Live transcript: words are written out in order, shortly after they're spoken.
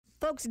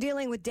Folks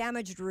dealing with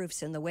damaged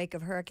roofs in the wake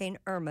of Hurricane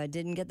Irma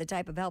didn't get the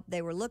type of help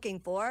they were looking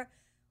for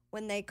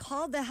when they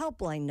called the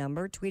helpline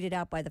number tweeted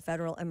out by the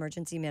Federal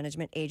Emergency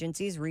Management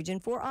Agency's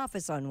Region 4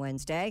 office on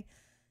Wednesday.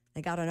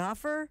 They got an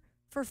offer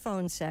for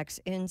phone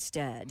sex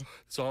instead.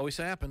 This always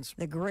happens.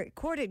 The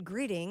recorded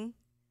greeting,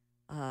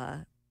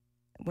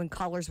 when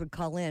callers would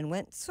call in,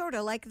 went sort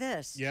of like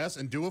this. Yes,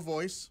 and do a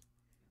voice.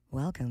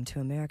 Welcome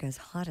to America's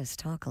hottest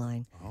talk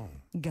line. Oh.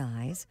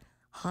 Guys,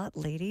 hot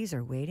ladies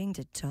are waiting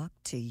to talk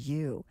to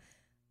you.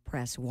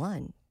 Press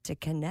 1 to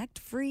connect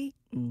free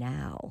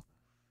now.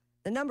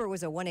 The number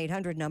was a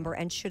 1-800 number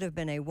and should have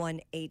been a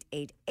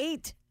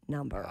 1-888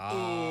 number. Oops.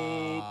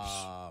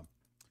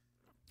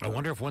 I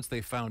wonder if once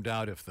they found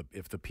out if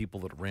the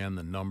people that ran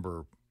the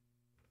number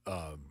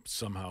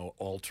somehow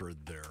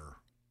altered their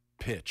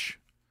pitch.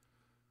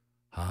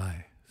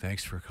 Hi,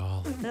 thanks for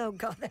calling. Oh,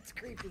 God, that's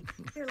creepy.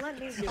 Here, let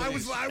me do it. I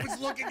was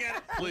looking at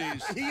it.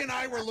 Please. He and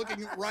I were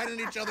looking right in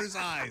each other's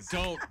eyes.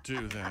 Don't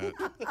do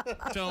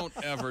that. Don't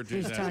ever do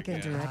He's that talking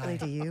again. directly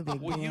to you,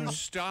 big Will boy. you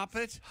stop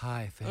it?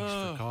 Hi, thanks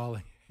for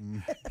calling.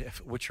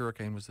 Which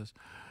hurricane was this?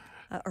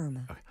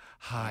 Irma. Okay.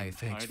 Hi,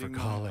 thanks for Hiding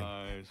my calling.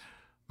 eyes.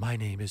 My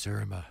name is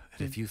Irma,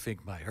 and if you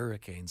think my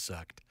hurricane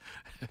sucked,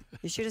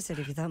 You should have said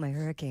if you thought my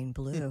hurricane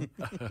blew.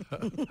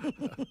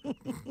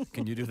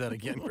 can you do that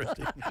again,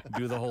 Kristi?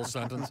 Do the whole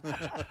sentence.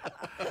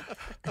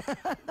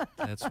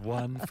 That's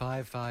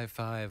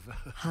 1555.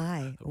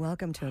 Hi,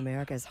 welcome to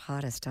America's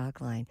hottest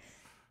talk line.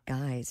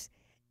 Guys,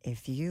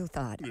 if you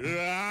thought...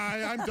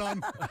 I'm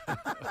done.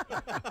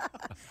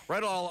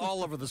 Right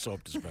all over the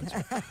soap dispenser.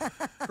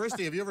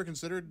 Kristi, have you ever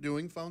considered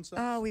doing phone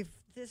sex? Oh,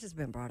 this has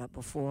been brought up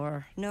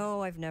before.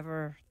 No, I've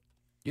never...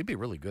 You'd be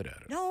really good at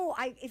it. No,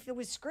 if it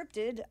was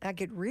scripted, I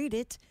could read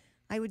it.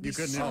 I would be You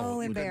couldn't so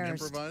you couldn't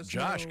embarrassed. improvise?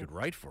 Josh could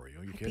write for you.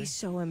 Are you I'd be kidding?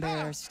 so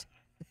embarrassed.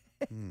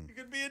 You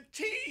could be a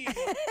team.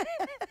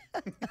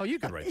 Oh, you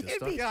could write this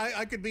stuff. Yeah,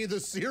 I could be the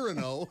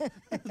Cyrano.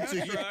 That's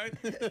right.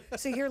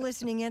 So you're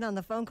listening in on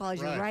the phone calls.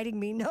 You're Right. writing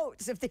me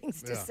notes of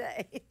things to Yeah.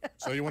 say.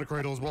 So you want to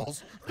cradle his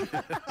balls?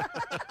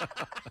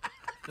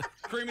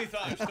 Creamy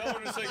thighs. Tell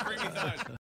her to say creamy thighs.